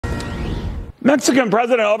Mexican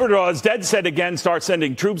President Obrador is dead set against our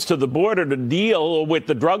sending troops to the border to deal with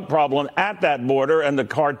the drug problem at that border and the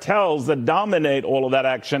cartels that dominate all of that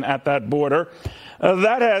action at that border.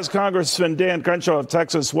 That has Congressman Dan Crenshaw of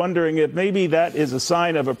Texas wondering if maybe that is a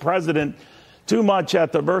sign of a president too much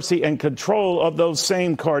at the mercy and control of those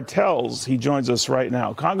same cartels. He joins us right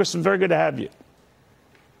now. Congressman, very good to have you.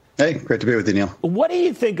 Hey, great to be with you, Neil. What do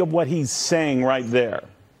you think of what he's saying right there?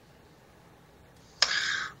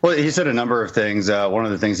 Well, he said a number of things. One of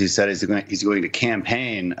the things he said is he's going to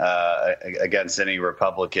campaign against any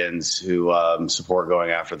Republicans who support going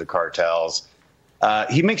after the cartels.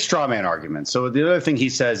 He makes straw man arguments. So the other thing he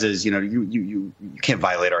says is, you can't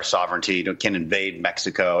violate our sovereignty. You can't invade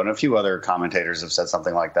Mexico. And a few other commentators have said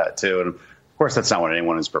something like that, too. And of course, that's not what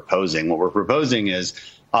anyone is proposing. What we're proposing is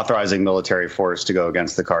authorizing military force to go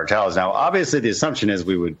against the cartels. Now, obviously, the assumption is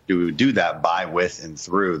we would do that by, with, and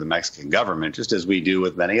through the Mexican government, just as we do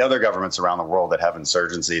with many other governments around the world that have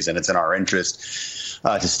insurgencies. And it's in our interest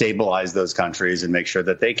to stabilize those countries and make sure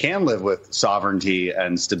that they can live with sovereignty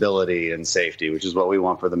and stability and safety, which is what we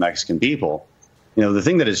want for the Mexican people. The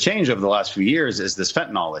thing that has changed over the last few years is this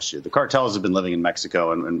fentanyl issue. The cartels have been living in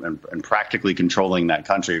Mexico and practically controlling that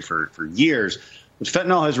country for years. But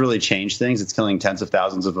fentanyl has really changed things. It's killing tens of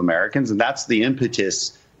thousands of Americans. And that's the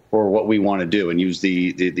impetus for what we want to do and use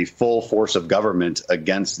the full force of government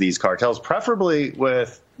against these cartels, preferably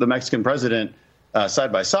with the Mexican president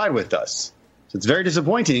side by side with us. So it's very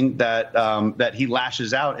disappointing that he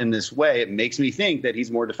lashes out in this way. It makes me think that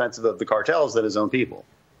he's more defensive of the cartels than his own people.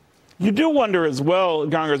 You do wonder as well,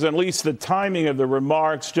 Congress, at least the timing of the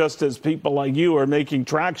remarks, just as people like you are making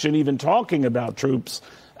traction, even talking about troops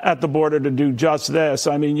at the border to do just this.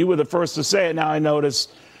 I mean, you were the first to say it. Now I notice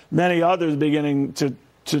many others beginning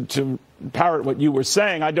to parrot what you were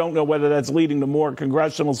saying. I don't know whether that's leading to more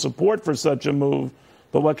congressional support for such a move,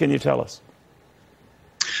 but what can you tell us?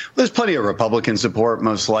 There's plenty of Republican support,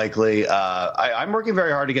 most likely. I'm working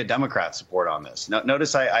very hard to get Democrat support on this.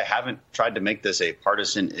 Notice I haven't tried to make this a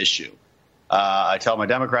partisan issue. I tell my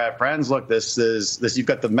Democrat friends, look, this you've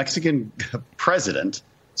got the Mexican president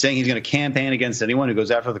saying he's going to campaign against anyone who goes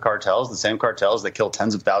after the cartels, the same cartels that kill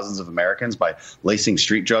tens of thousands of Americans by lacing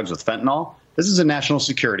street drugs with fentanyl. This is a national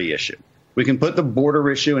security issue. We can put the border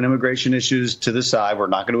issue and immigration issues to the side. We're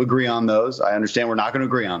not going to agree on those. I understand we're not going to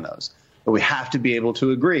agree on those. But we have to be able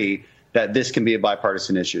to agree that this can be a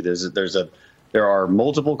bipartisan issue. There are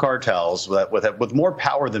multiple cartels with more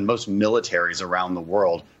power than most militaries around the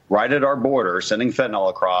world right at our border, sending fentanyl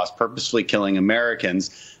across, purposefully killing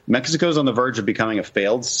Americans. Mexico's on the verge of becoming a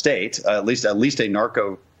failed state, at least a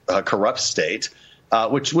narco corrupt state,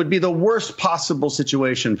 which would be the worst possible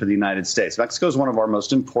situation for the United States. Mexico is one of our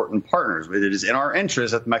most important partners. It is in our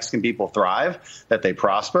interest that the Mexican people thrive, that they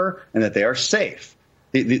prosper, and that they are safe.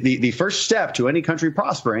 The first step to any country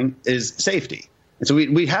prospering is safety. And so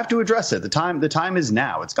we have to address it. The time is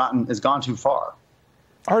now. It's gone too far.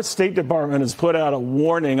 Our State Department has put out a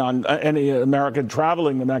warning on any American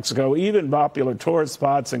traveling to Mexico, even popular tourist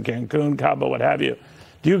spots in Cancun, Cabo, what have you.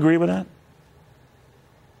 Do you agree with that?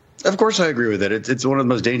 Of course, I agree with it. It's one of the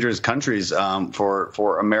most dangerous countries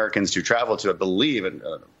for Americans to travel to.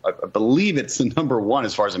 I believe it's the number one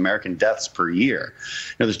as far as American deaths per year.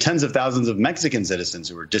 There's tens of thousands of Mexican citizens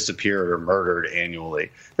who are disappeared or murdered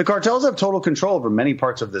annually. The cartels have total control over many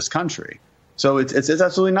parts of this country. So it's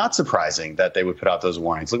absolutely not surprising that they would put out those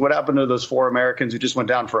warnings. Look what happened to those 4 Americans who just went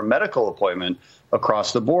down for a medical appointment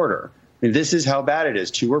across the border. I mean, this is how bad it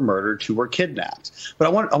is. 2 were murdered, 2 were kidnapped. But I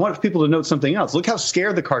want people to note something else. Look how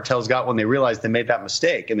scared the cartels got when they realized they made that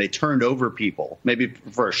mistake and they turned over people, maybe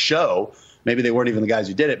for a show. Maybe they weren't even the guys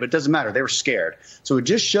who did it, but it doesn't matter. They were scared. So it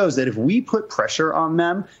just shows that if we put pressure on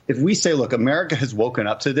them, if we say, look, America has woken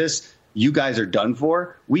up to this, you guys are done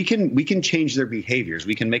for, we can change their behaviors.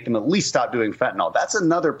 We can make them at least stop doing fentanyl. That's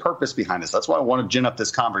another purpose behind this. That's why I want to gin up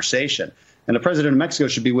this conversation. And the president of Mexico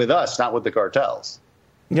should be with us, not with the cartels.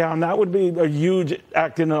 Yeah, and that would be a huge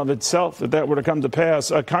act in and of itself if that were to come to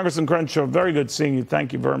pass. Congressman Crenshaw, very good seeing you.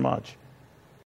 Thank you very much.